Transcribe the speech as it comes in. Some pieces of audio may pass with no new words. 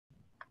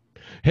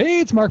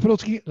Hey, it's Mark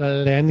Podolsky,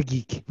 Land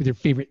Geek, with your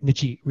favorite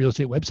niche real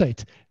estate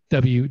website,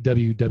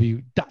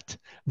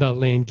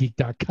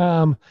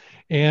 www.thelandgeek.com.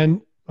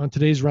 And on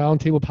today's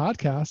Roundtable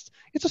podcast,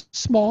 it's a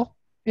small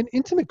and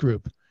intimate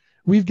group.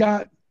 We've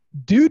got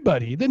Dude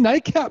Buddy, the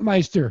Nightcap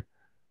Meister,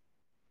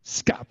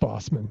 Scott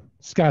Bossman.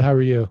 Scott, how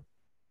are you?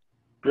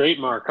 Great,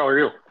 Mark. How are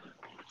you?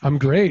 I'm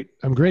great.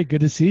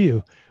 Good to see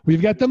you.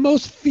 We've got the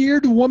most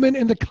feared woman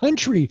in the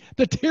country,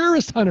 the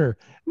terrorist hunter,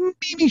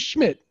 Mimi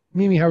Schmidt.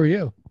 Mimi, how are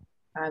you?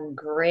 I'm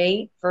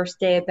great. First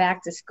day of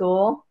back to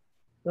school.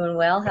 Doing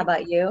well. How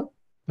about you?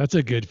 That's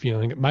a good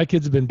feeling. My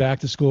kids have been back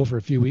to school for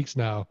a few weeks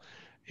now.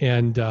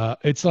 And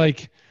it's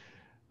like,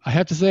 I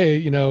have to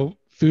say,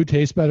 food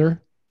tastes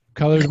better.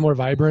 Colors more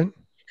vibrant.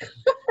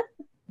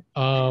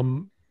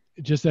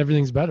 Just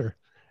everything's better.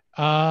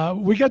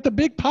 We got the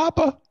Big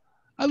Papa.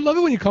 I love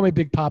it when you call me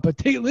Big Papa.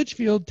 Tate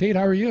Litchfield. Tate,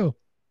 how are you?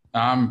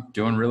 I'm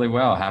doing really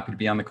well. Happy to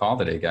be on the call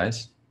today,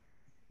 guys.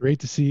 Great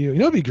to see you. You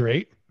know what'd be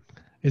great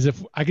is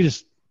if I could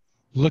just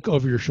look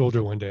over your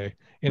shoulder one day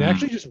and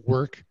actually just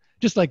work,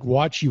 just like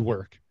watch you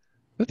work.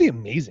 That'd be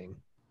amazing.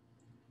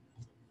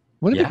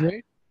 Wouldn't it be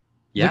great?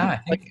 Yeah.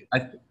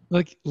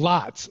 Like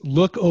lots.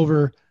 Look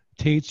over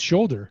Tate's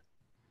shoulder.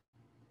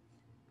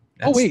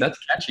 That's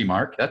catchy,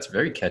 Mark. That's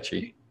very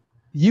catchy.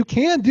 You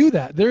can do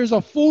that. There's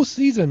a full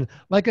season,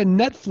 like a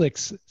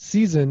Netflix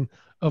season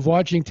of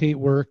watching Tate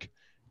work.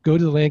 Go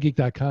to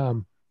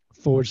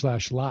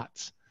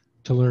thelandgeek.com/lots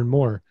to learn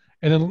more.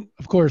 And then,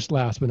 of course,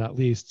 last but not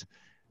least,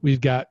 we've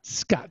got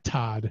Scott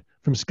Todd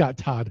from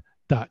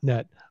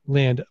scotttodd.net,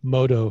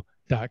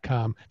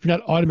 landmodo.com. If you're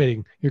not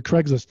automating your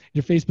Craigslist,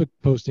 your Facebook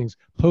postings,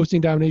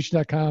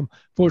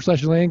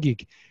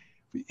 postingdomination.com/landgeek,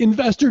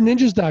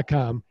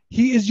 investorninjas.com.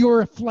 He is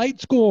your flight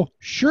school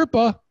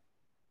Sherpa.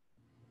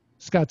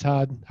 Scott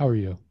Todd, how are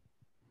you?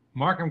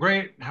 Mark, I'm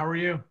great. How are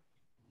you?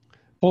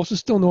 Pulse is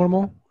still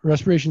normal.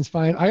 Respiration's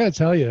fine. I got to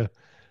tell you,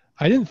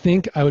 I didn't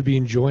think I would be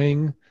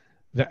enjoying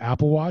the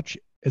Apple Watch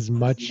as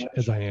much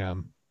as I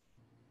am,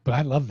 but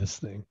I love this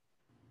thing.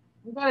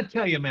 I gotta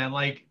tell you, man.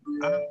 Like,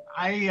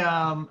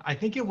 I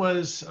think it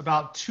was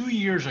about 2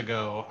 years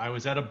ago. I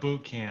was at a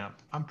boot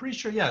camp. I'm pretty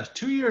sure. Yes,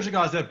 2 years ago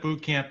I was at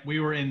boot camp. We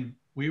were in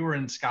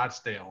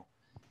Scottsdale,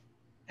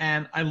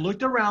 and I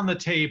looked around the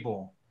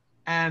table,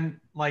 and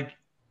like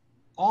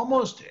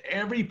almost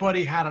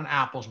everybody had an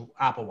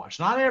Apple Watch.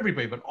 Not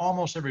everybody, but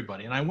almost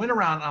everybody. And I went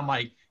around and I'm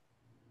like,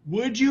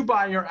 would you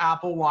buy your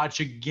Apple Watch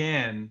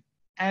again?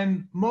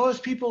 And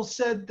most people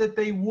said that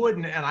they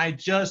wouldn't. And I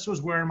just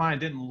was wearing mine. I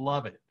didn't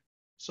love it.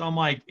 So I'm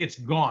like, it's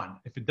gone.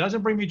 If it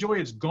doesn't bring me joy,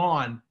 it's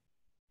gone.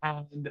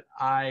 And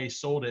I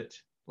sold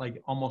it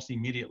like almost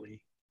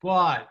immediately.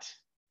 But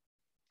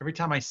every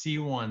time I see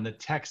one, the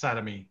tech side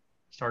of me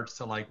starts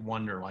to like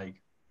wonder, like,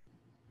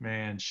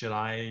 man, should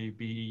I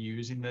be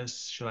using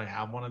this? Should I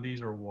have one of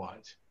these or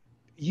what?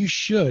 You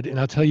should, and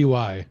I'll tell you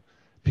why.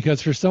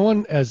 Because for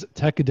someone as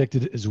tech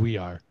addicted as we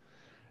are,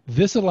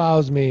 this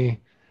allows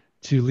me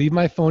to leave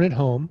my phone at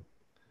home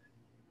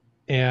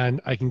and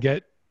I can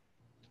get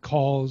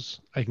calls,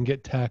 I can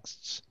get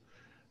texts,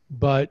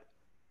 but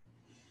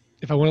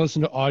if I want to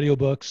listen to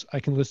audiobooks, I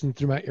can listen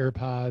through my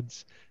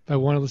AirPods. If I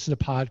want to listen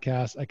to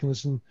podcasts, I can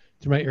listen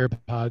through my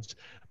AirPods.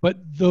 But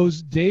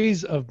those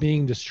days of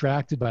being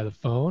distracted by the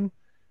phone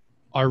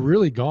are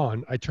really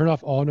gone. I turn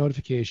off all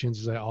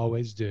notifications as I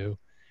always do.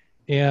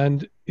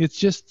 And it's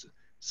just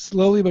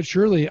slowly but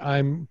surely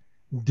I'm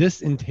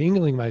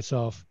disentangling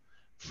myself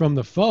from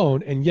the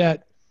phone. And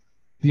yet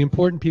the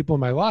important people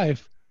in my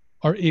life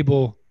are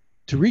able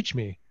to reach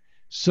me.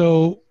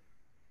 So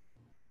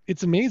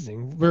it's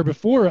amazing. Where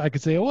before I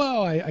could say,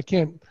 well, I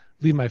can't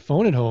leave my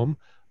phone at home.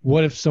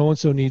 What if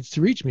so-and-so needs to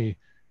reach me?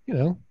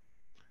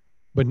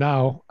 But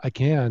now I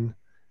can.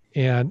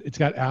 And it's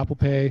got Apple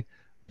Pay.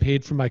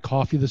 Paid for my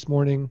coffee this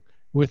morning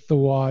with the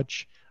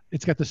watch.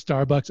 It's got the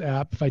Starbucks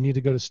app. If I need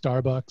to go to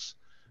Starbucks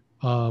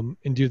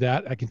and do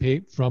that, I can pay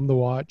from the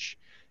watch.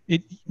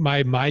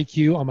 My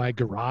MyQ on my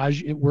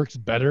garage, it works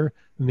better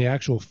than the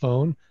actual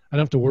phone. I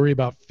don't have to worry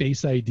about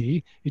Face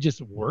ID. It just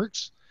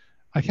works.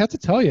 I have to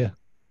tell you,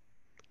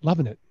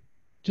 loving it.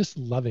 Just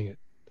loving it.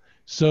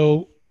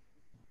 So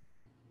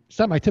it's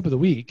not my tip of the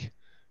week,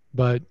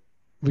 but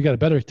we got a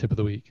better tip of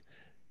the week.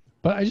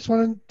 But I just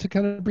wanted to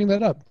kind of bring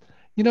that up.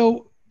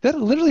 That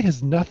literally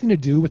has nothing to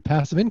do with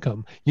passive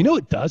income.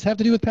 It does have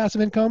to do with passive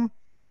income?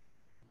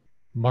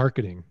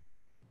 Marketing.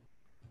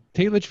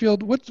 Tate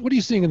Litchfield, what are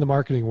you seeing in the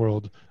marketing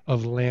world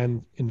of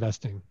land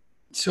investing?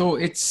 So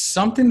it's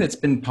something that's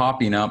been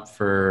popping up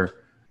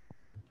for,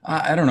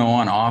 I don't know,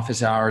 on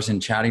office hours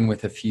and chatting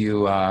with a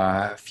few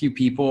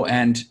people.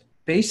 And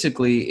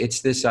basically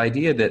it's this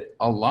idea that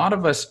a lot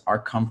of us are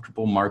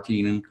comfortable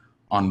marketing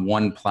on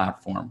one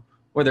platform,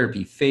 whether it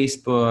be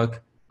Facebook,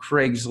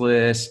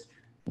 Craigslist,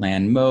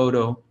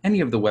 Landmodo, any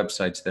of the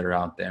websites that are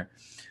out there.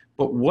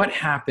 But what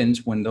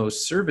happens when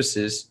those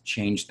services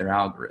change their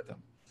algorithm?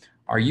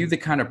 Are you the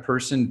kind of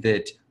person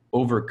that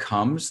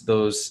overcomes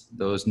those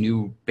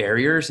new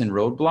barriers and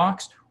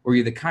roadblocks? Or are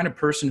you the kind of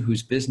person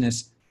whose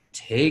business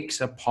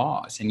takes a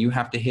pause and you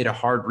have to hit a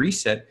hard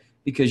reset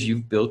because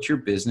you've built your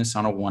business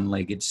on a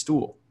one-legged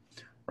stool,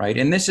 right?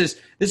 And this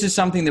is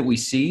something that we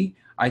see.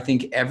 I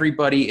think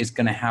everybody is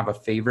going to have a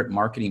favorite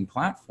marketing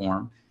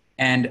platform.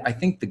 And I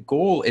think the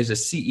goal as a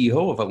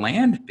CEO of a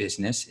land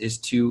business is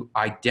to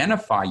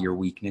identify your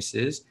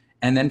weaknesses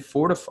and then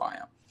fortify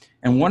them.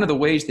 And one of the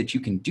ways that you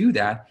can do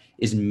that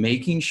is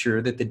making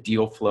sure that the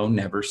deal flow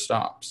never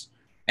stops.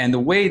 And the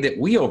way that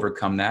we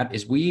overcome that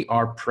is we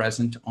are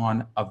present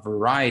on a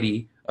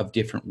variety of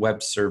different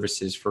web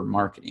services for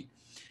marketing.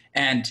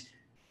 And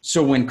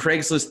so when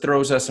Craigslist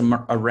throws us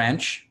a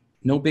wrench,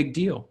 no big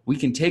deal. We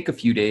can take a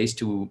few days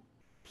to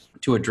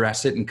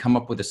address it and come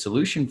up with a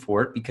solution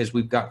for it, because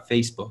we've got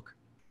Facebook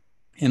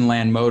and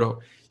Landmodo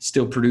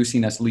still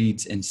producing us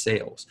leads and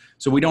sales.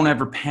 So we don't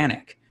ever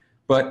panic.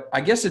 But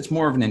I guess it's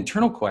more of an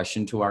internal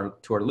question to our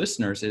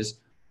listeners is,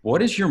 what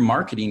does your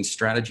marketing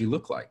strategy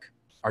look like?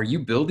 Are you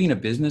building a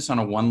business on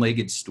a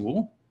one-legged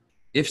stool?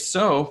 If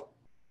so,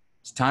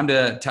 it's time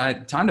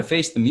to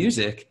face the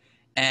music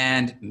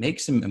and make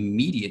some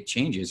immediate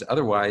changes.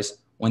 Otherwise,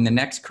 when the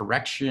next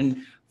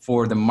correction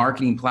for the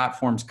marketing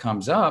platforms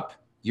comes up,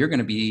 you're going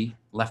to be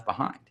left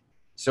behind.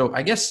 So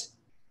I guess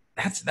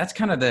that's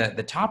kind of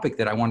the topic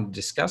that I wanted to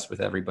discuss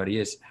with everybody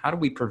is, how do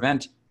we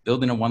prevent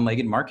building a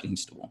one-legged marketing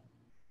stool?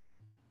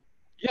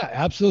 Yeah,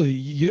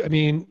 absolutely. I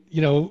mean,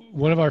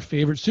 one of our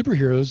favorite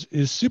superheroes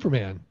is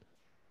Superman.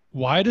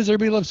 Why does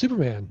everybody love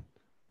Superman?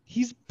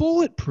 He's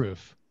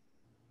bulletproof.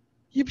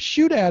 You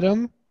shoot at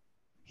him,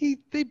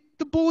 the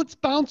bullets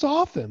bounce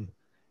off him.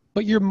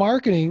 But your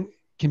marketing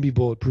can be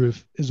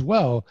bulletproof as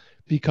well,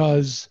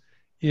 because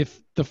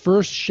if the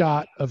first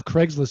shot of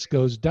Craigslist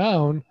goes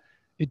down,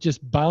 it just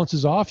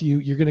bounces off you.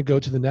 You're going to go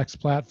to the next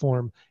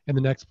platform and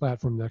the next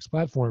platform, the next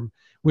platform,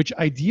 which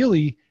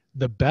ideally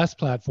the best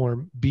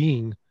platform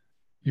being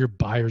your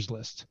buyer's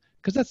list,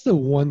 because that's the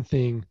one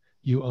thing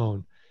you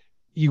own.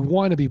 You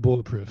want to be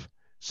bulletproof.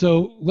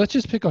 So let's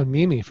just pick on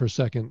Mimi for a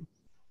second.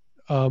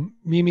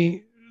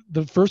 Mimi,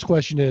 the first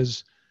question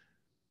is,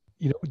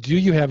 do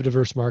you have a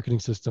diverse marketing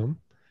system?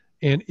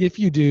 And if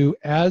you do,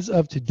 as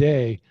of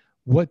today,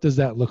 what does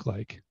that look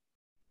like?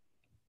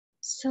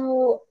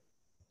 So,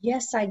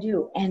 yes, I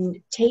do. And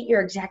Tate,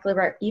 you're exactly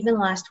right. Even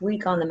last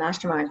week on the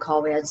mastermind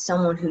call, we had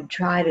someone who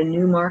tried a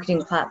new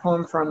marketing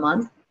platform for a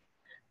month,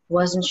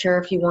 wasn't sure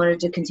if he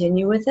wanted to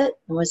continue with it,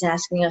 and was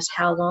asking us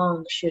how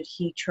long should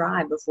he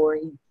try before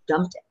he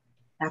dumped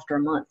it after a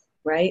month,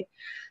 right?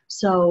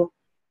 So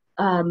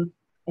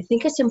I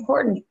think it's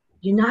important.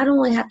 You not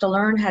only have to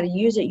learn how to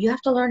use it, you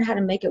have to learn how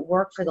to make it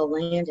work for the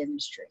land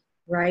industry,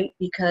 right?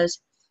 Because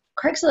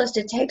Craigslist,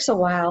 it takes a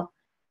while.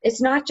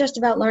 It's not just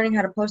about learning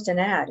how to post an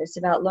ad. It's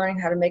about learning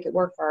how to make it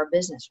work for our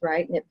business,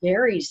 right? And it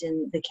varies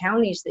in the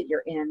counties that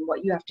you're in,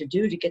 what you have to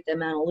do to get the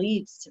amount of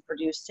leads to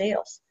produce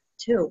sales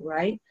too,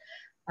 right?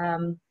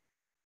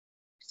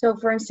 So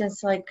for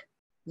instance, like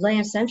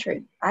Land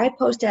Century, I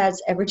post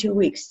ads every 2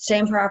 weeks,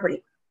 same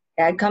property.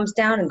 Ad comes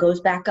down and goes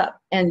back up.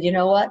 And you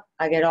know what?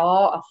 I get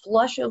a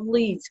flush of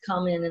leads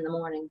come in the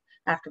morning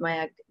after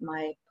my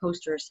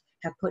posters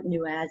have put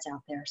new ads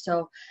out there.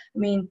 So, I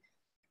mean,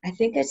 I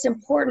think it's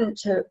important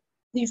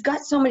you've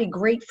got so many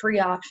great free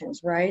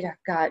options, right?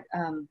 I've got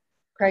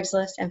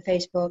Craigslist and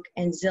Facebook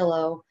and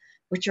Zillow,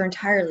 which are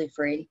entirely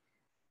free.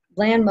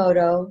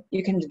 Landmodo,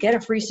 you can get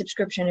a free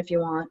subscription if you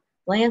want.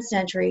 Land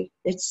Century,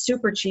 it's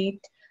super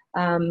cheap.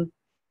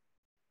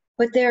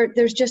 But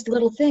there's just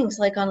little things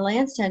like on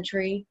Land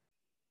Century,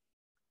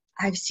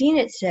 I've seen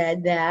it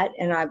said that,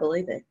 and I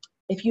believe it,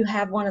 if you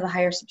have one of the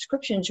higher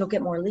subscriptions, you'll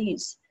get more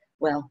leads.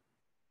 Well,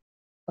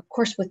 of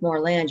course, with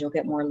more land, you'll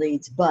get more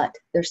leads, but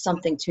there's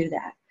something to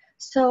that.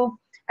 So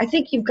I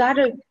think you've got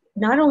to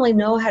not only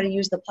know how to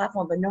use the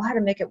platform, but know how to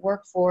make it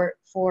work for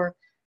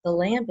the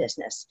land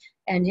business.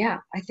 And yeah,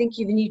 I think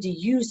you need to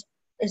use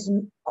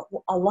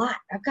a lot.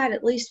 I've got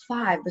at least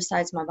 5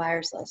 besides my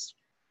buyer's list.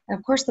 And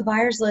of course, the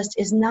buyer's list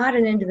is not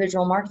an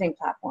individual marketing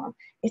platform.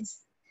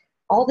 It's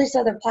all these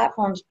other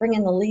platforms bring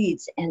in the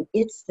leads, and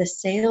it's the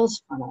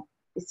sales funnel.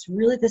 It's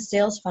really the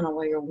sales funnel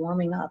where you're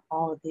warming up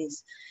all of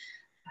these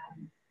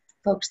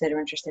folks that are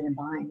interested in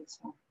buying.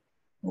 So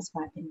that's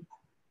my opinion.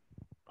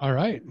 All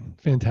right.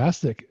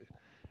 Fantastic.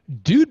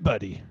 Dude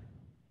buddy,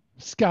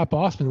 Scott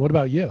Bossman, what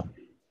about you?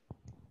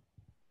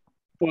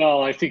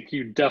 Well, I think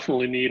you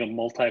definitely need a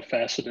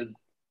multifaceted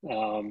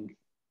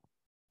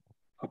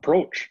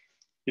approach.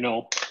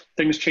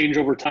 Things change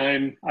over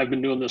time. I've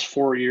been doing this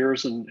 4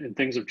 years, and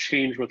things have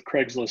changed with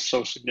Craigslist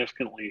so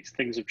significantly.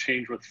 Things have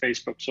changed with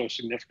Facebook so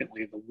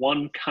significantly. The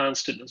one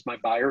constant is my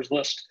buyer's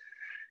list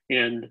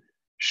and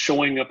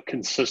showing up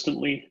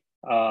consistently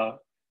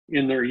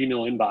in their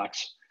email inbox.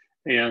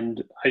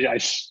 And I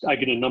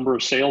get a number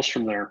of sales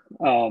from there.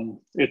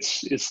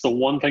 It's the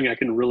one thing I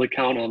can really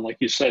count on. Like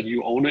you said,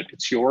 you own it,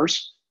 it's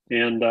yours.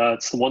 And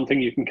it's the one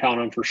thing you can count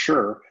on for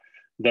sure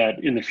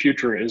that in the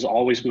future is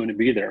always going to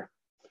be there.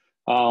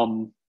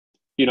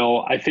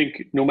 I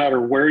think no matter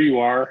where you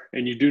are,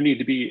 and you do need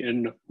to be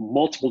in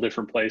multiple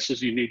different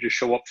places, you need to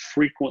show up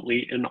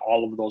frequently in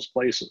all of those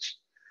places.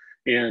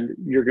 And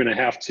you're going to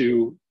have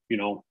to,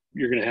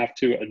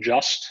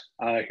 adjust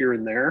here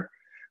and there.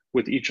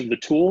 with each of the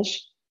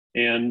tools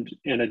and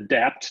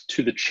adapt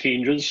to the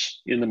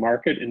changes in the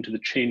market and to the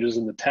changes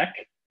in the tech.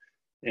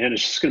 And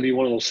it's just going to be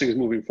one of those things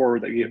moving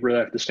forward that you really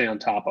have to stay on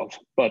top of.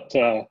 But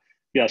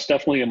yes,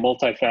 definitely a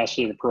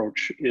multifaceted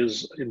approach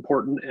is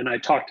important. And I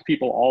talk to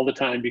people all the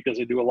time because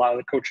I do a lot of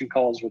the coaching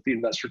calls with the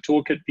investor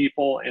toolkit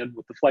people and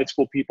with the flight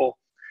school people.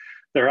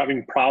 They're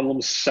having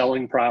problems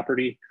selling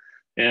property.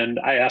 And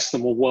I ask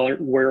them, well,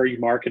 where are you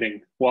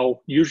marketing?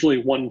 Well,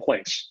 usually one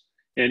place.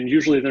 And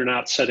usually they're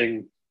not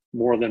setting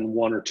more than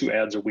 1 or 2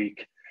 ads a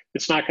week.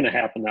 It's not going to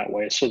happen that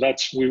way. So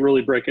we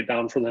really break it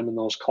down for them in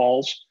those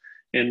calls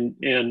and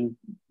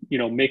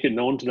make it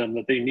known to them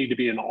that they need to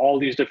be in all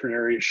these different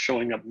areas,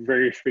 showing up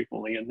very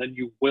frequently, and then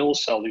you will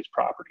sell these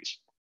properties.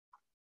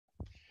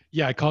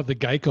 Yeah, I call it the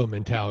Geico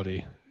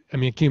mentality. I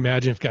mean, can you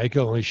imagine if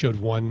Geico only showed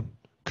 1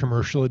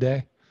 commercial a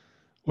day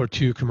or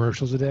 2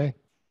 commercials a day?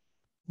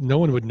 No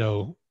one would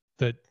know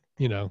that,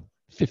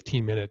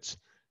 15 minutes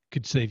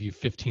could save you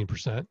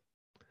 15%.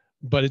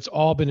 But it's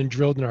all been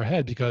drilled in our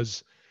head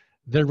because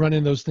they're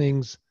running those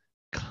things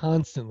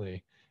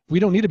constantly. We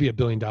don't need to be a $1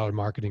 billion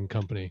marketing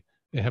company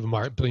and have a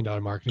 $1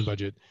 billion marketing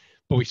budget,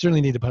 but we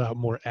certainly need to put out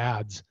more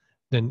ads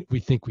than we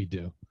think we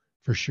do,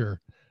 for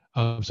sure.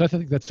 So I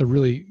think that's a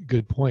really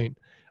good point.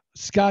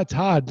 Scott,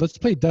 Todd, let's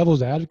play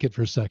devil's advocate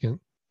for a second.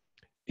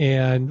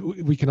 And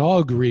we can all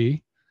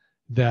agree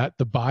that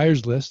the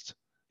buyer's list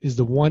is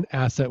the one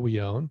asset we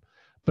own,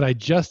 but I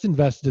just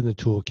invested in the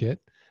toolkit.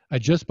 I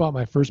just bought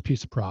my first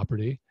piece of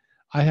property.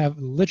 I have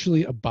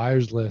literally a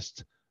buyer's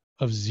list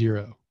of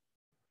 0.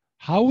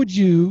 How would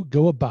you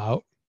go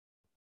about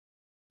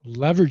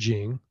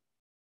leveraging,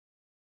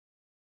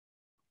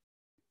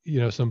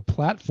 some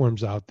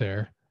platforms out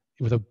there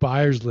with a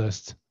buyer's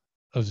list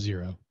of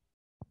 0?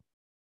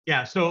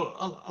 Yeah. So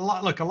a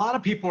lot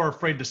of people are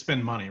afraid to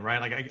spend money,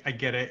 right? Like I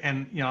get it.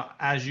 And,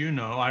 as you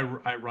know,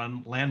 I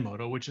run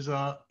Landmodo, which is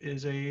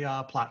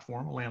a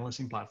platform, a land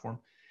listing platform.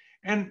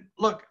 And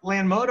look,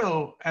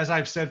 Landmodo, as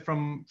I've said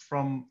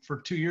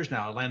for 2 years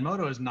now,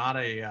 Landmodo is not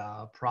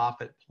a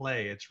profit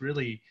play. It's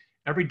really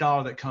every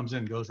dollar that comes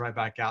in goes right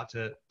back out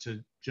to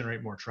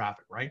generate more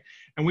traffic, right?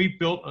 And we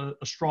built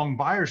a strong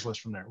buyers list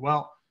from there.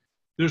 Well,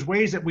 there's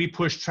ways that we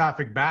push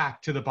traffic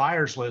back to the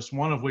buyers list,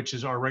 one of which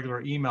is our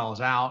regular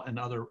emails out and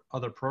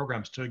other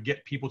programs to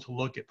get people to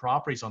look at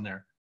properties on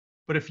there.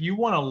 But if you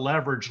want to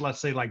leverage, let's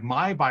say like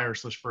my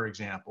buyers list, for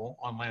example,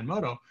 on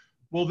Landmodo,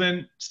 well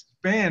then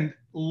spend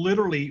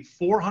literally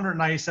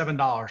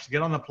 $497 to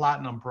get on the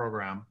platinum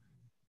program.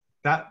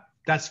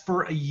 That's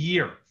for a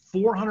year.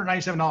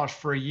 $497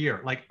 for a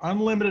year, like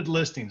unlimited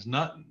listings.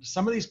 Not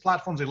some of these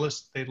platforms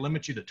they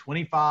limit you to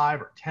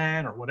 25 or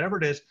 10 or whatever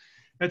it is.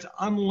 It's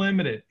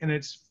unlimited and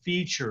it's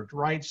featured,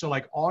 right? So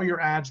like all your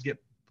ads get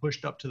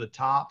pushed up to the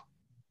top.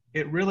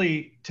 It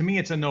really, to me,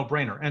 it's a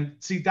no-brainer. And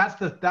see, that's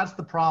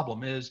the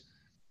problem is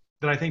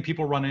that I think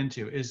people run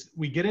into is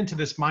we get into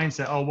this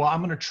mindset. Oh, well, I'm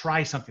going to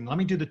try something. Let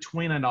me do the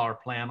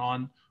 $29 plan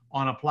on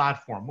a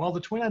platform. Well,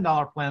 the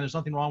 $29 plan, there's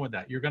nothing wrong with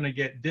that. You're going to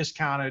get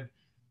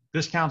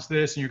discounts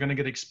this, and you're going to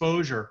get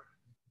exposure.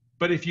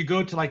 But if you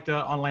go to like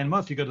on Landmodo,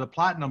 if you go to the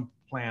platinum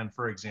plan,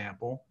 for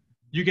example,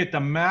 you get the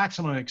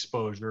maximum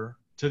exposure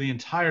to the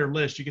entire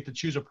list. You get to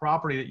choose a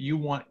property that you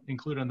want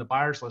included on the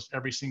buyer's list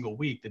every single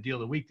week, the deal of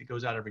the week that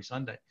goes out every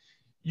Sunday.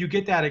 You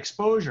get that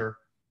exposure.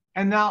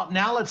 And now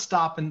let's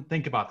stop and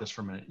think about this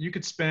for a minute. You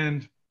could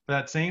spend, for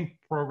that same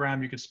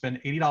program, you could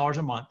spend $80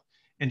 a month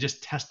and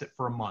just test it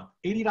for a month,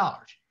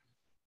 $80.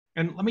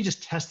 And let me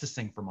just test this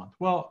thing for a month.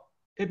 Well,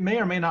 it may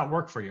or may not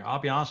work for you. I'll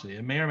be honest with you.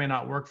 It may or may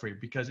not work for you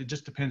because it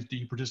just depends. Do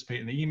you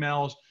participate in the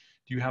emails?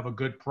 Do you have a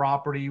good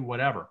property?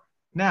 Whatever.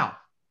 Now,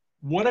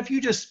 what if you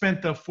just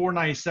spent the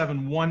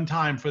 $497 one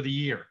time for the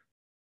year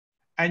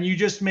and you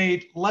just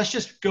made, let's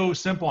just go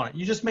simple on it.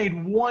 You just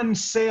made one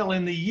sale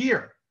in the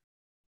year.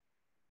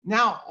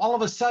 Now, all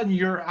of a sudden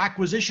your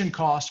acquisition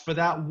cost for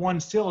that one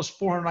sale is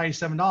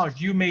 $497.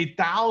 You made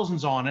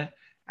thousands on it.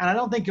 And I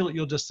don't think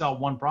you'll just sell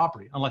one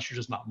property unless you're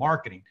just not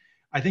marketing.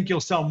 I think you'll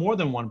sell more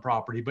than one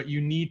property, but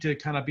you need to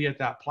kind of be at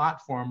that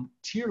platform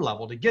tier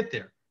level to get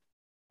there.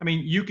 I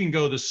mean, you can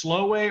go the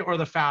slow way or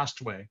the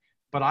fast way,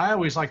 but I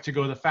always like to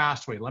go the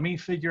fast way. Let me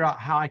figure out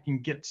how I can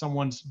get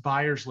someone's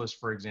buyer's list,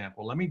 for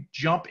example. Let me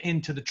jump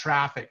into the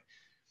traffic.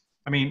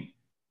 I mean,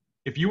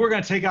 if you were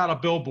going to take out a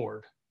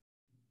billboard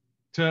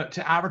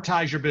to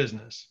advertise your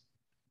business,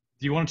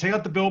 do you want to take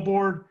out the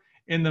billboard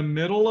in the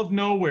middle of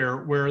nowhere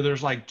where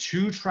there's like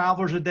 2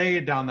 travelers a day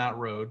down that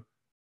road,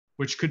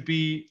 which could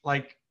be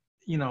like,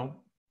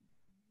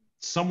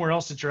 somewhere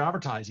else that you're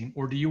advertising?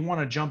 Or do you want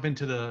to jump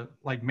into the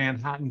like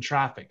Manhattan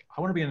traffic?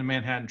 I want to be in the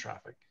Manhattan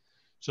traffic.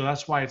 So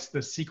that's why it's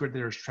the secret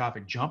there's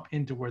traffic. Jump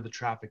into where the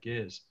traffic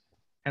is.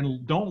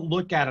 And don't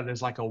look at it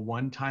as like a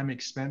one-time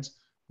expense.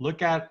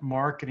 Look at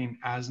marketing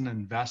as an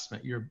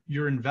investment.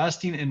 You're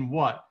investing in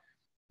what?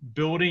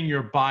 Building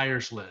your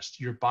buyer's list.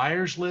 Your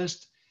buyer's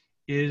list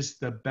is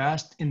the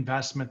best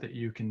investment that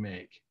you can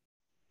make.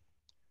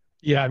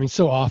 Yeah, I mean,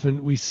 so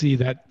often we see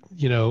that,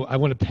 I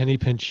want to penny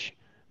pinch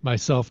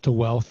myself to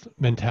wealth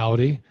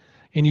mentality,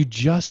 and you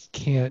just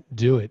can't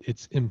do it.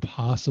 It's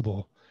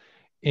impossible.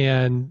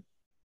 And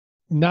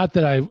not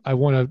that I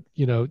want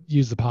to,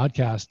 use the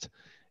podcast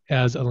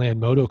as a Land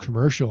Moto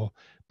commercial,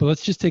 but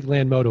let's just take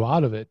Land Moto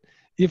out of it.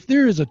 If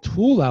there is a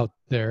tool out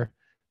there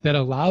that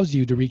allows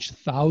you to reach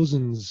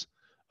thousands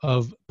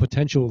of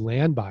potential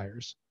land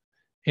buyers,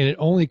 and it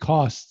only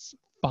costs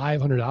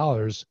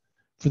 $500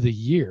 for the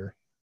year,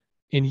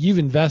 and you've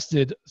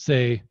invested,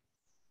 say,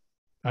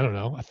 I don't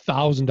know,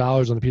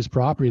 $1,000 on a piece of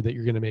property that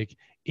you're going to make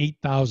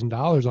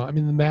 $8,000 on. I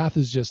mean, the math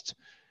is just,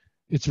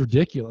 it's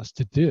ridiculous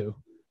to do.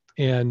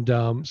 And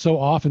so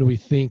often we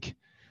think,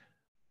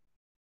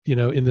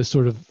 in this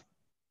sort of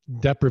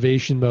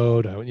deprivation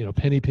mode,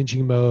 penny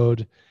pinching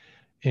mode.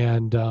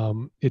 And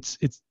it's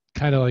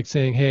kind of like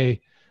saying,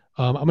 hey,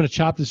 I'm going to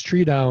chop this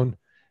tree down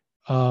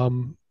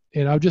and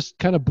I'll just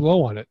kind of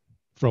blow on it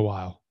for a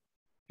while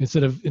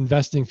instead of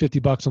investing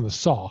 $50 on the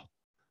saw.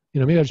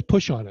 Maybe I'll just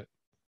push on it.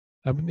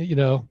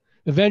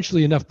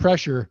 Eventually enough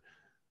pressure,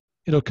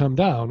 it'll come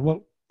down.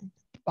 Well,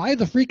 buy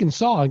the freaking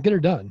saw and get her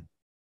done.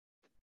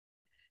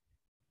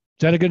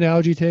 Is that a good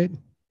analogy, Tate?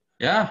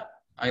 Yeah,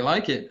 I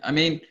like it. I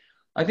mean,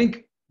 I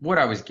think what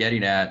I was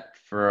getting at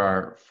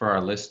for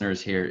our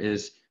listeners here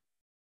is,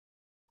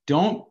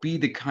 don't be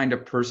the kind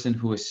of person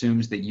who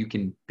assumes that you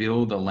can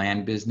build a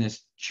land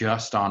business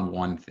just on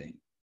one thing.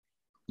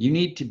 You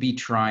need to be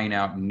trying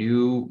out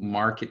new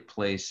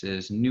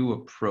marketplaces, new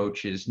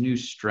approaches, new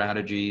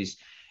strategies.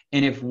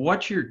 And if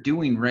what you're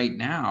doing right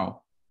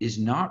now is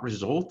not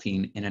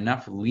resulting in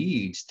enough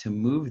leads to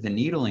move the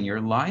needle in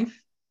your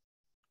life,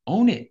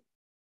 own it.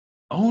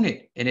 Own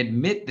it and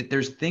admit that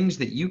there's things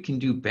that you can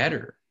do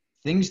better,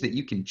 things that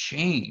you can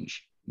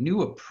change,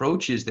 new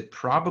approaches that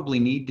probably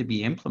need to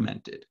be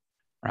implemented,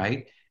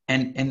 right?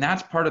 And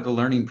that's part of the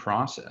learning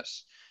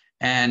process.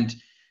 And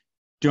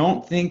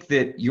don't think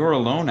that you're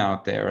alone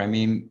out there. I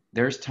mean,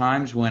 there's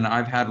times when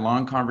I've had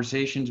long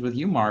conversations with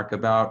you, Mark,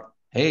 about,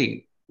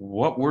 hey,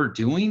 what we're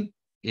doing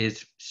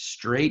is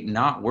straight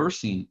not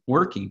working,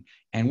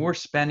 and we're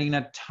spending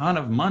a ton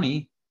of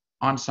money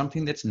on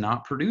something that's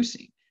not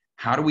producing.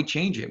 How do we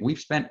change it? We've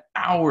spent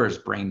hours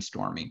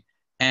brainstorming,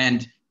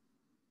 and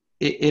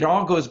it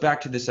all goes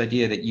back to this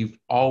idea that you've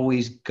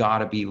always got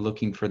to be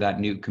looking for that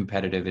new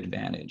competitive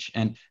advantage.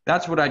 And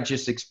that's what I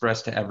just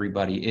expressed to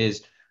everybody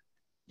is,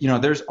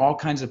 there's all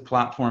kinds of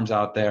platforms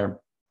out there.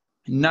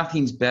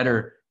 Nothing's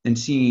better than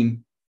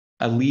seeing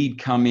a lead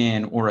come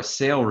in or a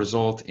sale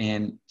result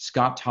in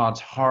Scott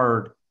Todd's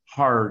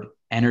hard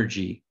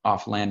energy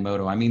off Land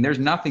Moto. I mean, there's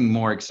nothing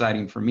more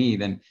exciting for me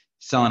than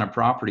selling a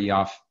property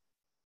off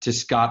to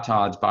Scott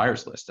Todd's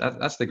buyers list.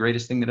 That's the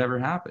greatest thing that ever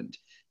happened,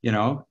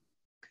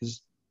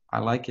 because I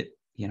like it,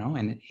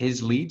 and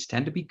his leads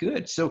tend to be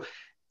good. So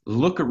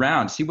look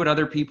around, see what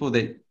other people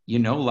that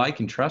like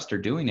and trust are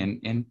doing,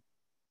 and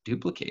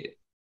duplicate it.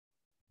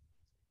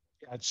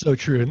 Yeah, it's so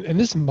true. And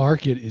this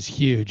market is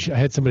huge. I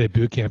had somebody at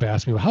boot camp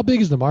ask me, well, how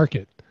big is the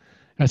market?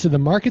 And I said, the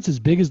market's as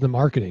big as the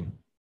marketing.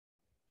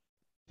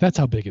 That's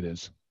how big it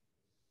is.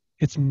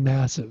 It's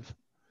massive.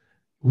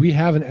 We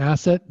have an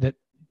asset that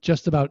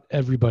just about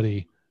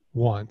everybody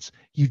wants.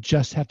 You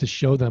just have to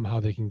show them how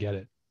they can get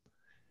it.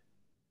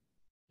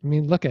 I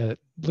mean, look at it.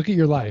 Look at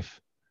your life.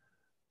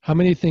 How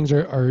many things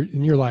are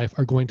in your life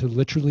are going to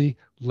literally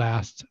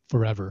last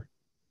forever?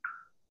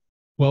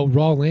 Well,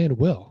 raw land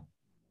will.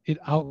 It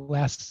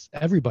outlasts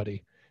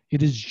everybody.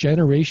 It is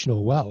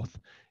generational wealth.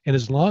 And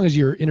as long as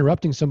you're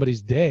interrupting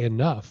somebody's day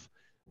enough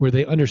where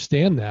they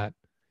understand that,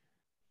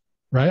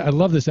 right? I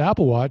love this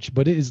Apple Watch,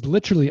 but it is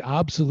literally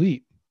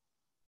obsolete.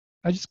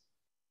 I just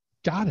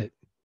got it.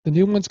 The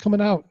new one's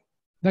coming out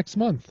next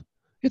month.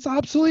 It's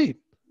obsolete.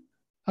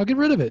 I'll get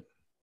rid of it.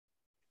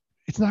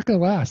 It's not going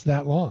to last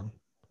that long.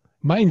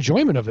 My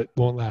enjoyment of it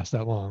won't last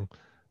that long,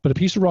 but a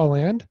piece of raw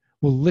land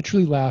will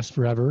literally last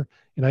forever.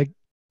 And I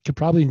could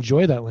probably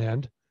enjoy that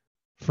land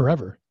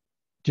forever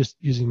just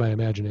using my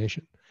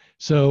imagination.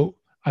 So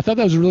I thought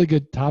that was a really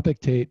good topic,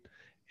 Tate.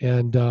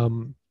 And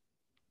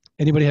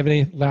anybody have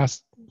any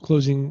last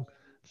closing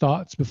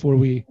thoughts before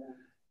we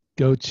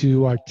go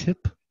to our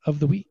tip of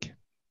the week?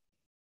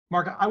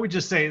 Mark, I would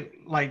just say,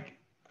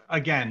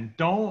 again,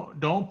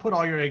 don't put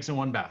all your eggs in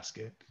one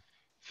basket.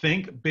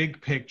 Think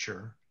big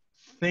picture.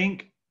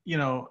 Think,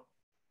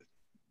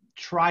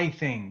 try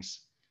things,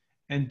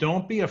 and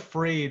don't be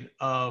afraid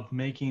of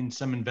making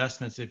some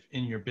investments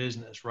in your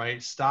business,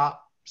 right?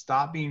 Stop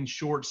being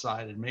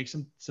short-sighted. Make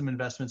some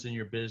investments in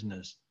your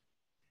business.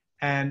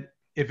 And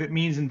if it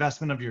means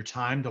investment of your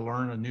time to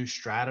learn a new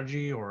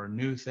strategy or a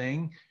new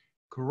thing,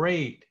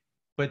 great,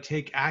 but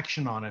take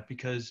action on it,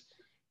 because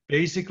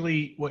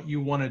basically what you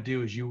want to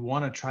do is you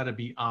want to try to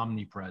be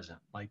omnipresent,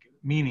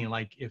 meaning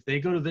if they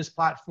go to this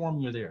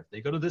platform, you're there. If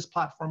they go to this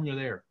platform, you're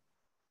there.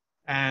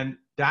 And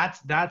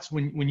that's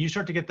when you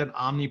start to get that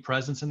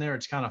omnipresence in there,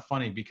 it's kind of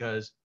funny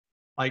because,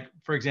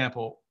 for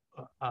example,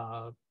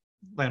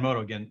 Land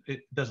Moto, again,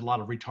 it does a lot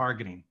of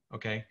retargeting.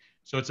 Okay.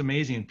 So it's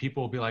amazing.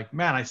 People will be like,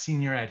 man, I've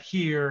seen your ad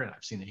here, and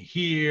I've seen it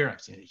here.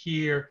 I've seen it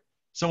here.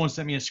 Someone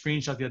sent me a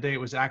screenshot the other day. It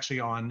was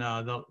actually on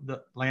the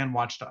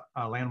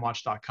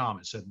landwatch.com.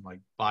 It said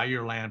buy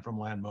your land from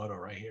Land Moto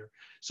right here.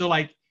 So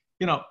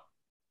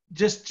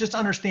just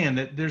understand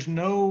that there's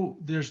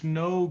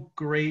no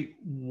great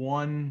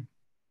one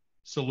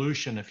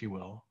solution, if you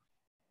will.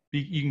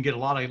 You can get a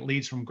lot of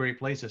leads from great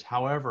places.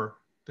 However,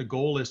 the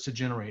goal is to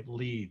generate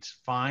leads.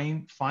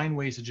 Find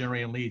ways to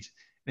generate leads.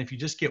 And if you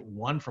just get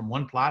one from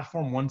one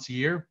platform once a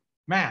year,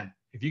 man,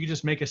 if you could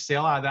just make a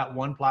sale out of that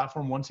one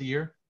platform once a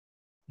year,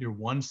 you're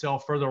one sale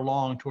further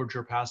along towards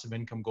your passive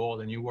income goal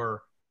than you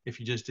were if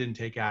you just didn't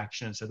take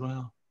action and said,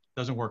 well, it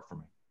doesn't work for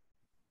me.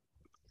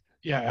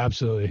 Yeah,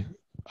 absolutely.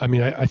 I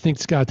mean, I think,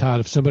 Scott Todd,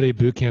 if somebody at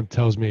boot camp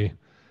tells me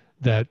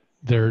that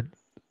they're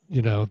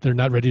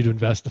not ready to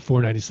invest the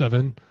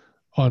 $497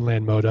 on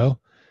Land Moto,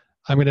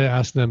 I'm going to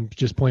ask them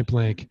just point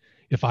blank,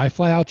 if I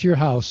fly out to your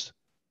house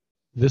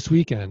this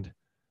weekend,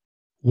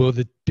 will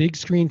the big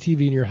screen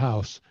TV in your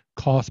house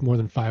cost more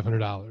than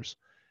 $500?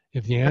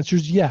 If the answer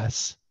is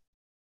yes,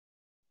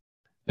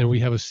 then we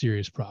have a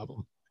serious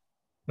problem,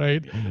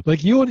 right?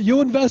 Like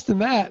you'll invest in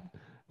that,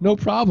 no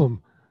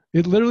problem.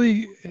 It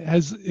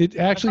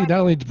actually not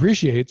only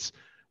depreciates,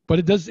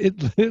 but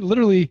it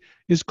literally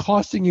is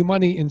costing you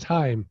money in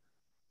time.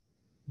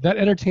 That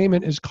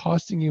entertainment is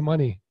costing you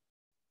money.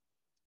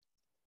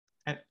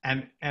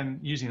 And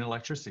using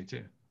electricity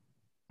too.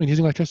 And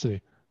using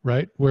electricity,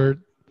 right? Where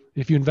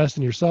if you invest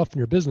in yourself and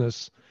your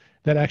business,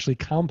 that actually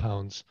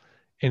compounds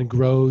and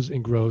grows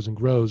and grows and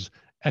grows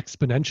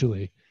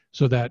exponentially,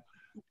 so that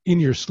in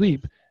your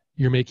sleep,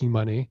 you're making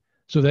money,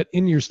 so that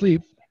in your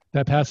sleep,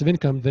 that passive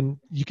income, then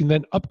you can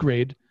then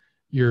upgrade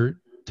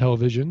your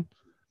television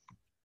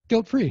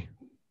guilt-free.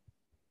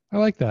 I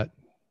like that.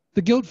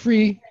 The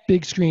guilt-free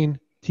big screen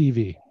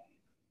TV,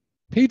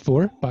 paid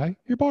for by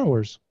your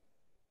borrowers.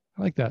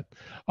 I like that.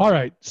 All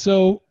right.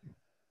 So,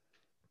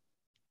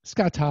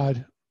 Scott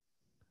Todd,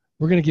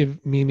 we're going to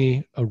give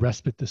Mimi a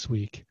respite this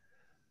week.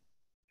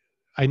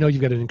 I know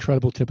you've got an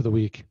incredible tip of the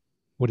week.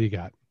 What do you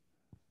got?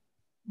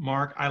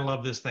 Mark, I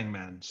love this thing,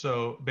 man.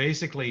 So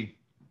basically,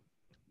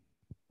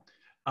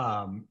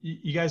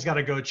 you guys got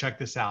to go check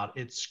this out.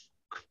 It's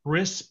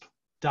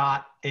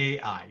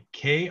crisp.ai,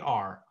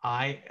 KRISP.ai.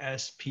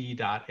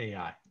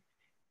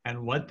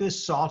 And what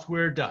this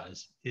software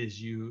does is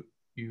you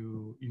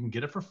can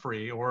get it for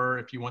free, or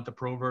if you want the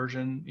pro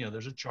version,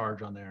 there's a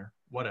charge on there,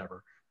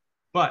 whatever.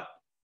 But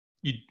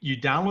you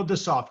download the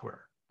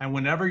software, and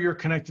whenever you're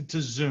connected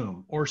to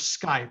Zoom or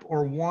Skype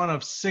or one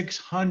of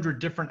 600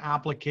 different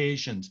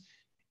applications,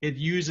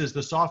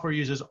 the software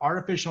uses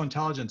artificial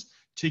intelligence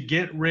to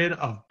get rid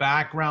of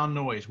background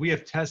noise. We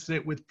have tested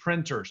it with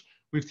printers.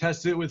 We've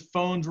tested it with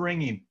phones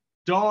ringing,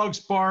 dogs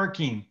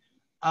barking,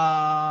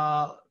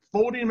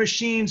 folding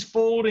machines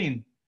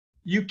folding.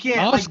 You can't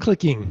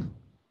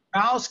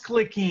mouse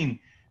clicking,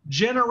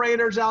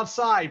 generators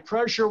outside,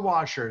 pressure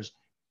washers.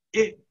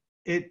 It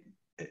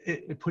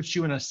puts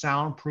you in a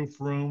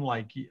soundproof room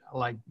like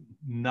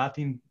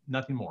nothing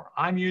more.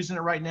 I'm using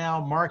it right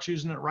now. Mark's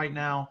using it right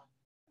now.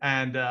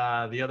 And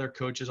the other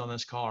coaches on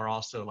this call are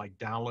also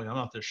downloading. I'm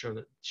not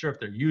sure if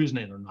they're using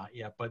it or not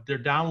yet, but they're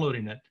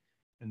downloading it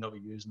and they'll be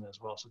using it as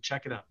well. So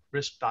check it out,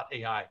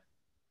 crisp.ai.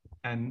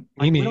 And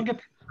we don't get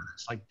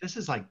this.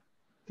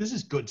 This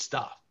is good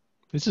stuff.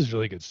 This is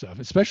really good stuff,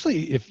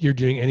 especially if you're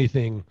doing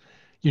anything,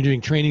 you're doing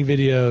training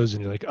videos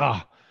and you're like,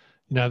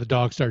 now the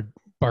dog started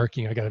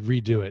barking, I got to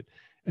redo it.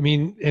 I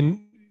mean,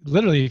 and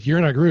literally if you're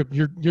in our group,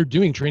 you're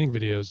doing training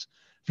videos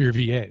for your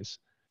VAs.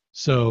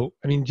 So,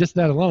 I mean, just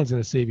that alone is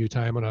going to save you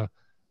time on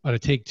a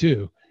take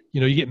two.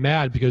 You get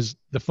mad because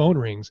the phone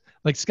rings.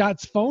 Like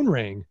Scott's phone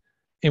rang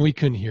and we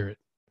couldn't hear it.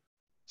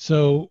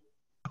 So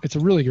it's a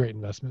really great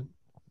investment.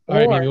 All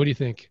right, Mimi, what do you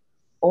think?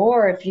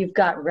 Or if you've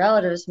got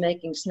relatives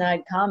making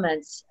snide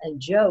comments and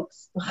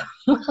jokes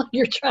while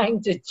you're trying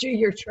to do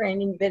your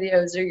training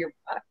videos or your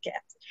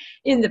podcast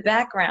in the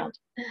background.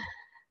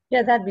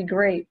 Yeah, that'd be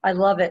great. I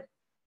love it.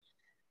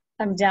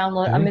 I'm in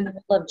the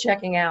middle of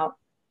checking out.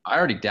 I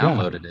already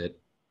downloaded it.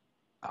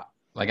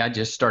 I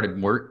just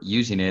started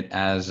using it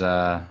as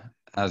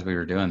we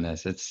were doing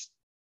this.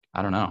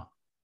 I don't know.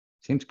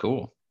 Seems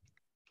cool.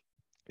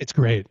 It's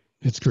great.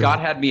 It's great. Scott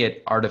had me at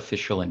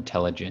artificial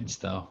intelligence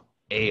though.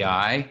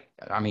 AI.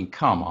 I mean,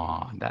 come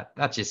on.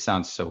 That just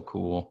sounds so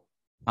cool.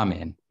 I'm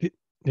in. It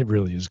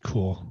really is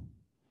cool.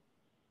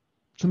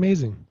 It's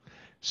amazing.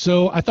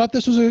 So I thought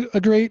this was a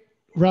great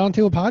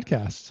roundtable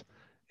podcast.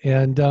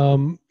 And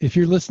if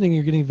you're listening,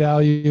 you're getting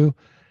value,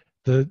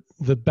 the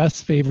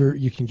best favor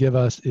you can give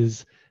us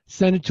is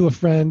send it to a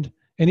friend,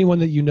 anyone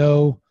that you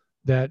know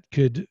that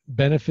could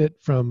benefit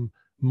from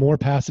more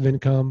passive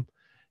income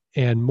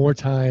and more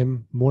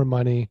time, more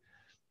money.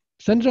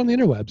 Send it on the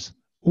interwebs,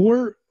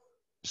 or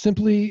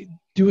simply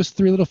do us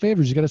 3 little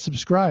favors. You got to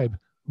subscribe,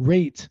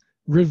 rate,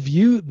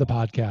 review the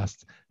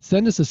podcast.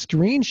 Send us a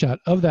screenshot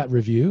of that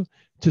review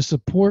to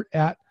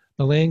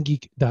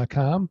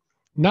support@thelandgeek.com.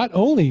 Not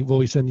only will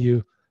we send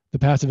you the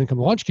Passive Income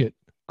Launch Kit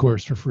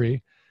course for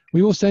free,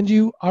 we will send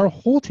you our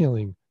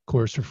wholetailing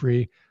course for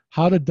free,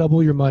 how to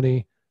double your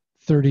money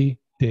 30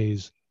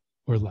 days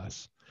or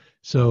less.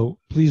 So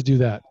please do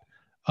that.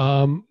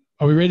 Are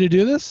we ready to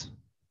do this?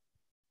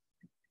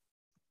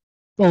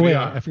 Oh, wait,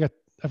 I forgot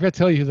to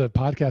tell you who the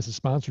podcast is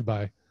sponsored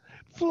by.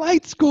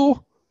 Flight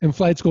School and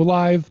Flight School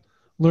Live.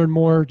 Learn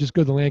more. Just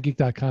go to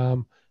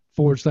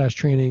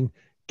landgeek.com/training.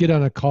 Get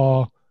on a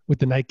call with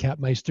the Nightcap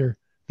Meister,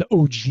 the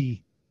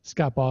OG,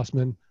 Scott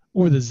Bossman,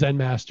 or the Zen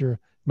Master,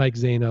 Mike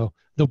Zano.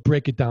 They'll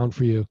break it down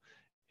for you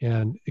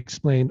and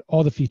explain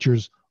all the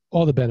features,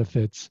 all the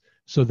benefits,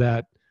 so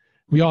that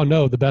we all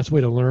know the best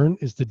way to learn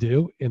is to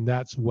do, and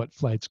that's what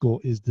Flight School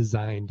is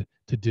designed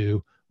to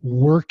do.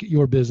 Work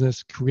your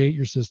business, create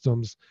your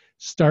systems,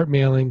 start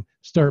mailing,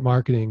 start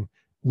marketing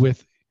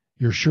with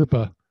your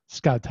Sherpa,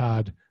 Scott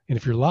Todd, and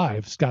if you're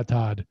live, Scott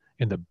Todd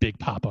and the Big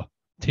Papa,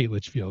 Tate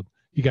Litchfield.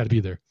 You got to be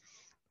there.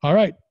 All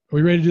right. Are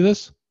we ready to do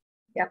this?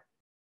 Yep.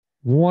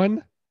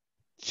 1,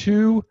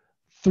 2,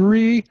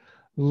 3.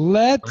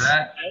 Let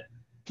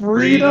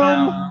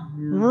freedom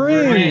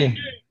ring.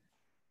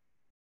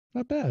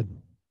 Not bad.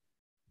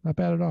 Not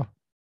bad at all.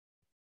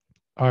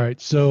 All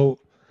right. So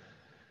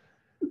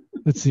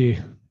let's see.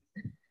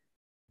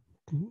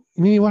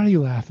 Mimi, why are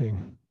you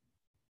laughing?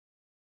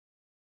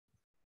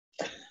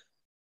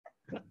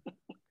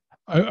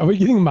 Are we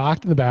getting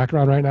mocked in the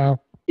background right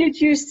now?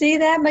 Did you see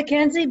that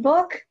Mackenzie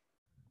book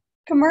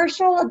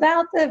commercial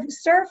about the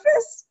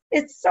Surface?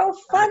 It's so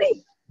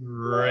funny.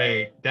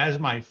 Great. That is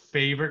my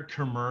favorite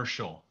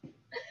commercial.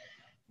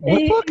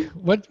 What book?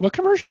 What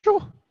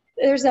commercial?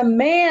 There's a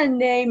man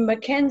named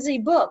Mackenzie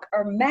Book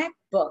or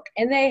MacBook,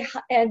 and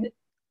the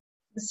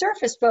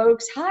Surface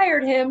folks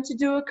hired him to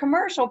do a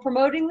commercial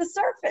promoting the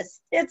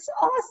Surface. It's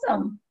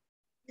awesome.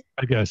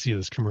 I gotta see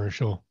this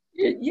commercial.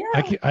 Yeah.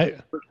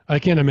 I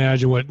can't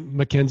imagine what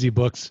Mackenzie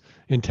Book's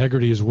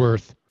integrity is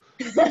worth.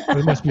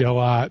 It must be a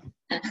lot.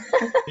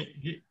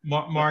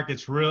 Mark,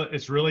 it's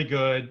really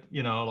good.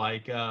 You know,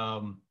 like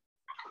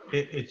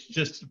it's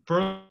just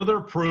further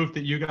proof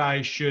that you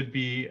guys should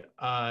be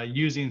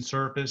using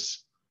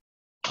Surface,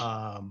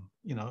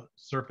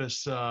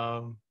 Surface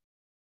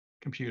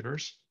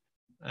computers.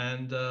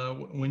 And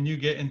when you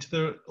get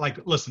into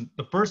listen,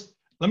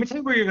 let me tell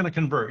you where you're going to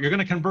convert. You're going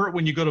to convert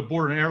when you go to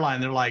board an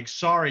airline. They're like,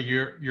 sorry,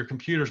 your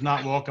computer's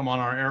not welcome on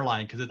our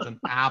airline because it's an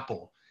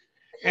Apple.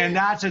 And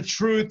that's a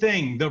true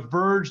thing. The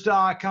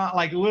Verge.com,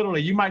 like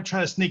literally, you might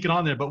try to sneak it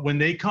on there, but when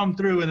they come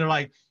through and they're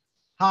like,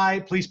 hi,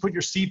 please put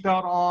your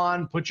seatbelt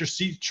on, put your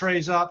seat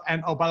trays up,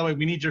 and oh, by the way,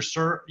 we need your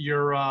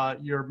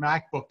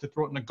MacBook to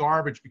throw it in the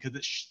garbage because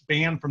it's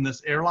banned from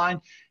this airline.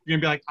 You're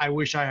gonna be like, I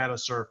wish I had a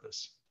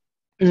Surface.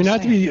 I mean,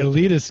 not to be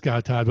elitist,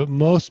 Scott Todd, but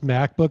most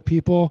MacBook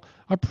people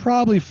are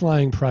probably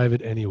flying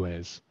private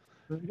anyways,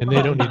 and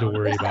they don't need to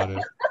worry about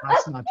it.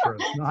 That's not true.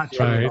 Not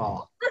true at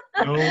all.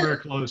 Nowhere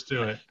close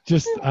to it.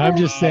 I'm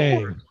just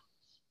saying.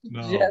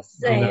 No. Just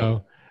saying. You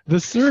know, the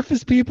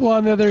Surface people,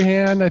 on the other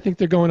hand, I think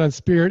they're going on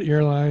Spirit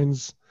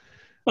Airlines.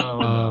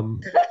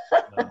 Southwest.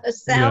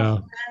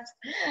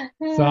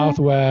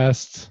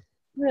 Southwest.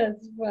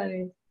 That's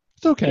funny.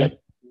 It's okay.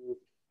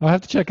 I'll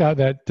have to check out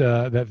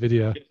that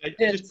video. I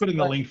just put in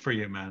the link for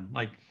you, man.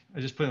 Like, I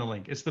just put in the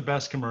link. It's the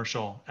best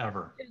commercial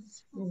ever.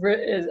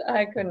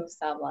 I couldn't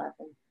stop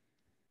laughing.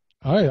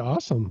 All right,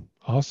 awesome.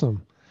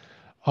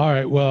 All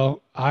right,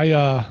 well,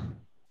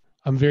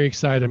 I'm very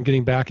excited. I'm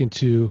getting back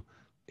into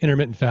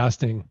intermittent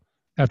fasting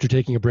after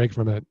taking a break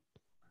from it,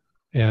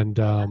 and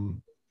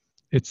I'm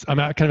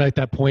at kind of at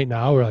that point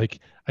now where like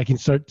I can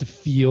start to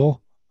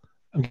feel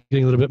I'm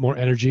getting a little bit more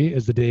energy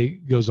as the day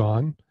goes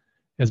on,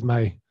 as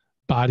my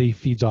body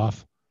feeds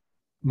off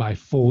my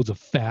folds of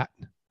fat,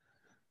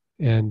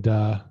 and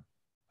I'm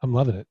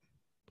loving it.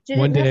 Did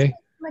One it mess day,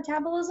 with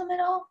metabolism at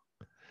all?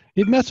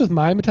 it messed with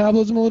my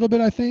metabolism a little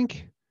bit, I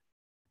think,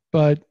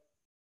 but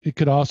it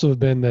could also have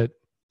been that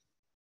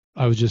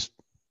I was just,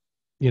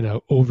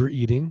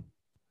 overeating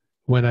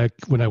when I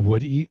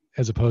would eat,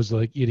 as opposed to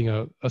like eating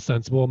a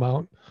sensible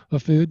amount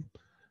of food.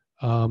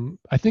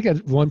 I think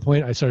at one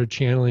point I started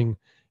channeling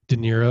De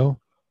Niro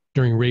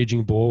during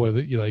Raging Bull, where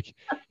you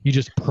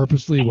just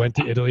purposely went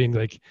to Italy and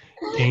like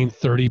gained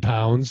 30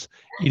 pounds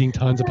eating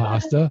tons of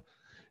pasta.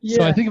 Yeah.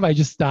 So I think if I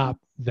just stop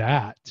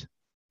that,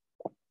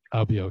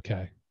 I'll be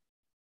okay.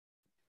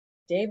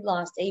 Dave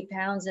lost 8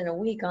 pounds in a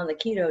week on the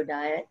keto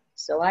diet.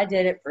 So I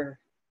did it for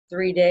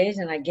 3 days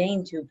and I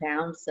gained 2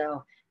 pounds.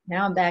 So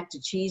now I'm back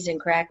to cheese and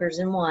crackers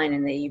and wine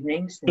in the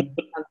evenings. And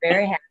I'm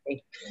very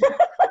happy.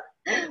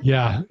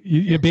 Yeah.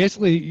 You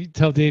basically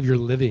tell Dave you're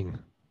living.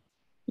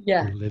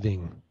 Yeah. You're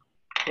living.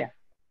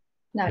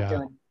 Not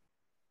doing.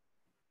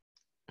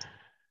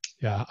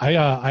 Yeah.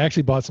 I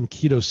actually bought some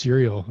keto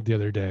cereal the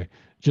other day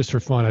just for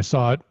fun. I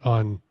saw it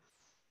on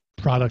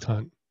Product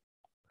Hunt.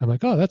 I'm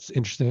like, oh, that's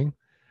interesting.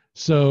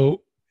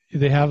 So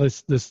they have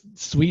this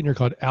sweetener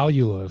called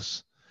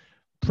allulose,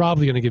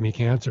 probably going to give me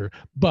cancer,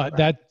 but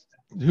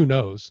who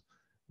knows?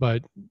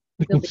 But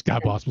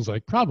Scott Bossman's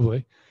like,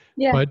 probably.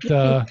 Yeah. But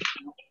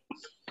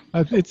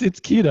it's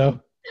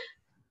keto.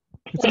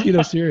 It's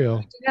keto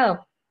cereal. No.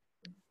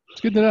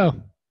 It's good to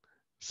know.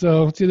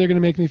 So it's either going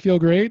to make me feel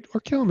great or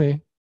kill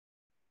me.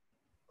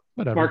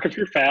 Whatever. Mark, if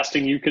you're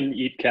fasting, you can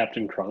eat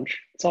Captain Crunch.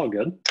 It's all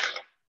good.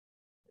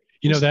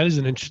 That is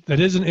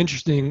an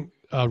interesting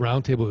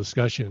roundtable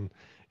discussion.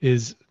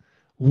 Is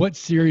what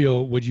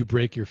cereal would you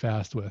break your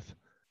fast with?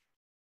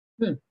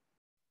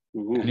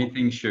 Ooh.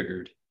 Anything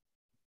sugared.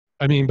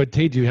 I mean, but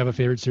Tate, do you have a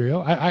favorite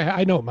cereal?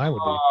 I know what mine would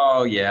be.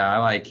 Oh yeah, I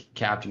like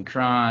Captain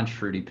Crunch,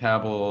 Fruity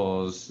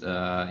Pebbles,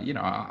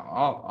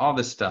 all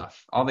the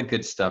stuff, all the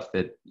good stuff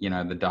that,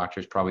 the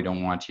doctors probably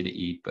don't want you to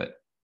eat,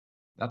 but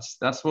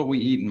that's what we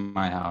eat in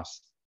my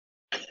house.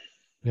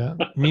 Yeah.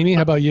 Mimi,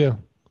 how about you?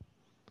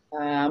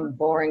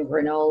 Boring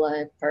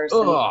granola person.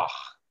 Ugh.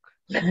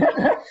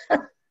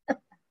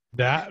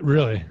 That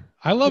really.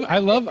 I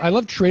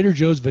love Trader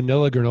Joe's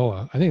vanilla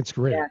granola. I think it's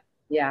great. Yeah,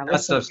 yeah.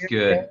 That stuff's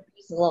good.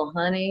 A little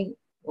honey,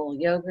 a little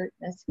yogurt.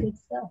 That's good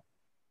stuff.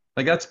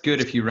 Like that's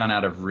good if you run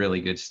out of really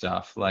good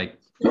stuff, like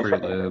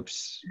Fruit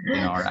Loops,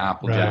 or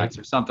Apple Right. Jacks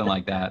or something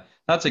like that.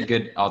 That's a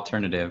good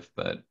alternative,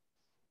 but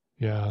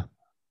Yeah.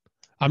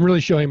 I'm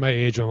really showing my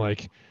age on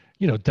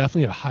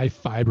definitely a high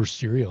fiber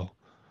cereal.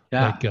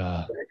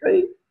 yeah,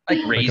 like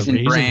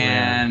Raisin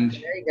Bran,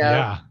 There you go.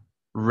 Yeah.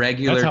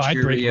 regular That's how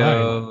I'd break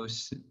mine.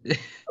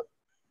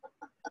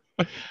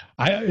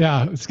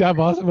 Cheerios. Scott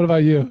Boston, what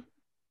about you?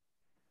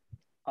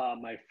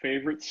 My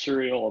favorite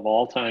cereal of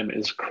all time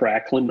is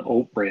Cracklin'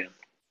 Oat Bran.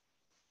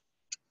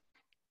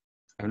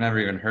 I've never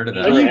even heard of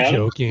that. Are you Yeah.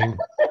 joking?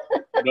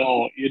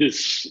 No, it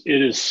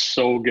is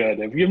so good.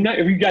 Have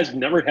you guys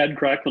never had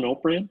Cracklin'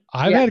 Oat Bran?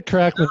 I've had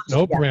Cracklin'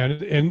 Oat Bran,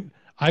 and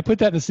I put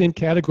that in the same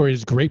category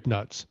as grape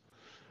nuts.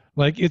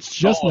 Like it's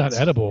just not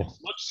edible.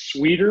 It's much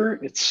sweeter.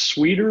 It's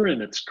sweeter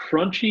and it's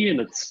crunchy and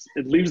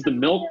it leaves the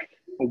milk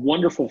a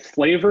wonderful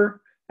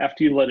flavor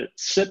after you let it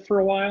sit for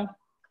a while.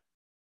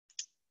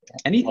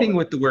 Anything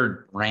with the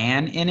word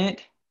 "bran" in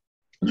it.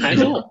 I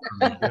know.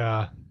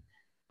 Yeah.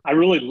 I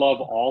really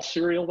love all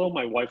cereal though.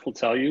 My wife will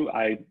tell you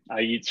I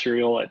eat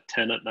cereal at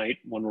 10 at night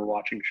when we're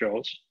watching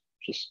shows.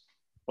 Just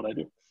what I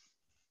do.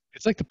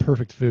 It's like the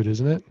perfect food,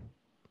 isn't it?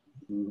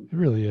 It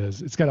really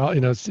is. It's got all,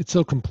 it's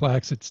so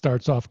complex. It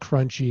starts off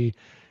crunchy,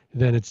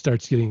 then it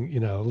starts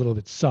getting, a little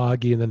bit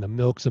soggy, and then the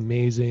milk's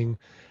amazing.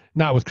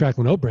 Not with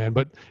Cracklin' Oat Bran,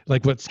 but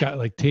like what Scott,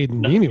 like Tate and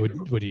Mimi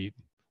would eat,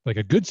 like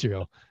a good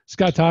cereal.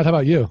 Scott Todd, how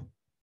about you?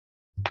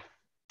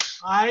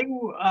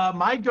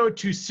 My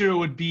go-to cereal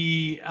would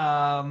be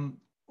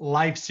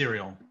Life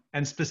cereal,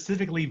 and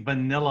specifically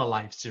vanilla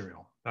Life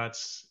cereal. But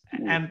I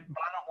don't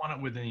want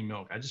it with any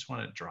milk. I just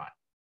want it dry.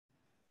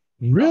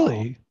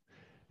 Really?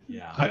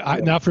 Yeah.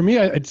 Now for me,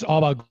 it's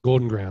all about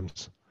Golden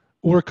Grams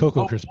or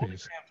Cocoa Krispies. Golden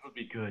Grams would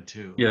be good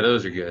too. Yeah,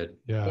 those are good.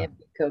 Yeah.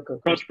 Cocoa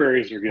Crunch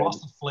berries are good.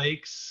 Frosted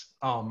Flakes.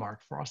 Oh,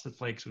 Mark, Frosted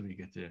Flakes would be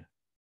good too.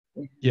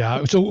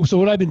 Yeah. So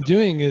what I've been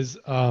doing is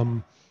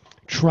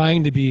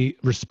trying to be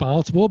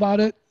responsible about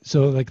it.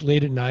 So like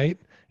late at night,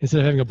 instead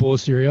of having a bowl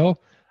of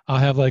cereal, I'll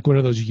have like one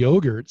of those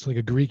yogurts, like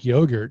a Greek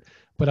yogurt,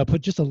 but I'll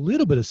put just a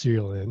little bit of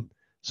cereal in.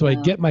 So I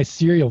get my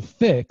cereal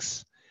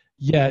fix,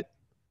 yet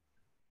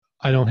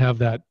I don't have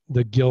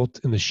the guilt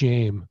and the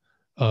shame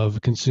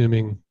of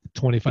consuming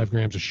 25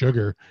 grams of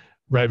sugar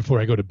right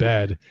before I go to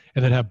bed,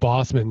 and then have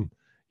Bossman,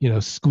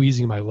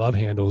 squeezing my love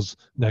handles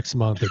next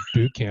month at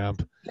boot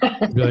camp.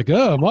 Be like,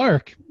 oh,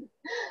 Mark,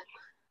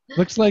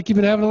 looks like you've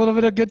been having a little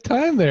bit of good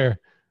time there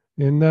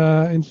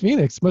in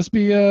Phoenix. Must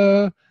be,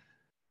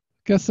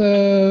 guess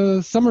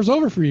summer's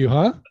over for you,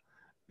 huh?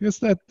 Guess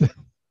that,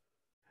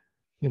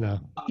 you guys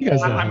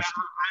know.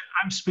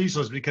 I'm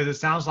speechless because it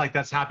sounds like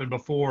that's happened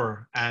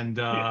before. And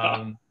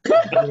there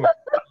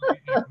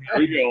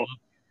you go.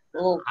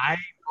 Little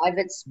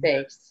private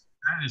space.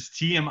 That is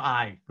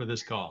TMI for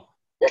this call.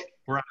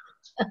 We're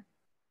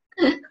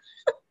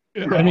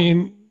I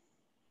mean,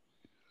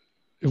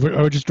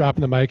 are we just dropping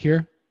the mic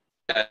here?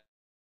 I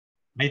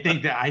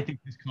think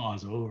this call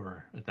is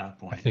over at that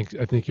point.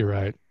 I think you're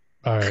right.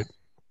 All right.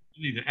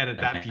 You need to edit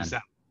that piece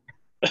out.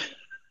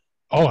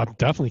 Oh, I'm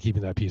definitely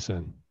keeping that piece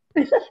in.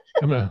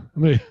 Let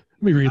me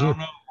read I don't it. know,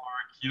 Mark.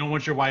 You don't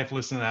want your wife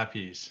listening to that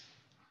piece.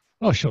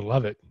 Oh, she'll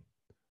love it.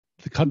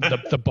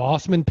 The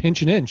Bossman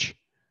pinch an inch.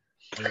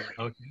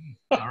 Okay.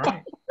 All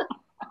right.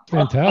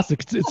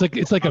 Fantastic.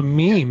 It's like a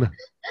meme.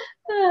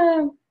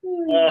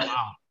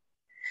 Wow.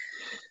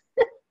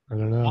 I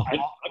don't know.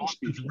 I'm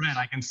It's red.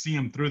 I can see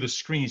him through the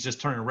screen. He's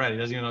just turning red. He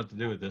doesn't even know what to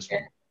do with this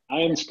one. I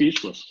am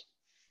speechless.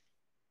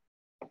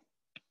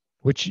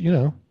 Which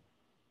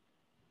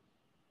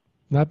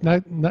not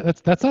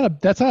that's not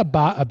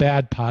a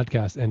bad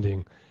podcast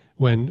ending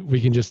when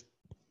we can just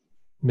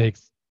make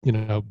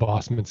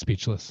Bossman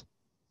speechless.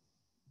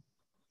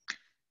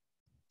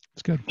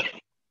 It's good.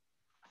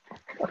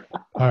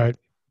 All right.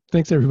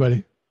 Thanks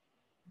everybody.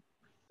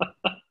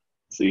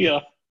 See ya.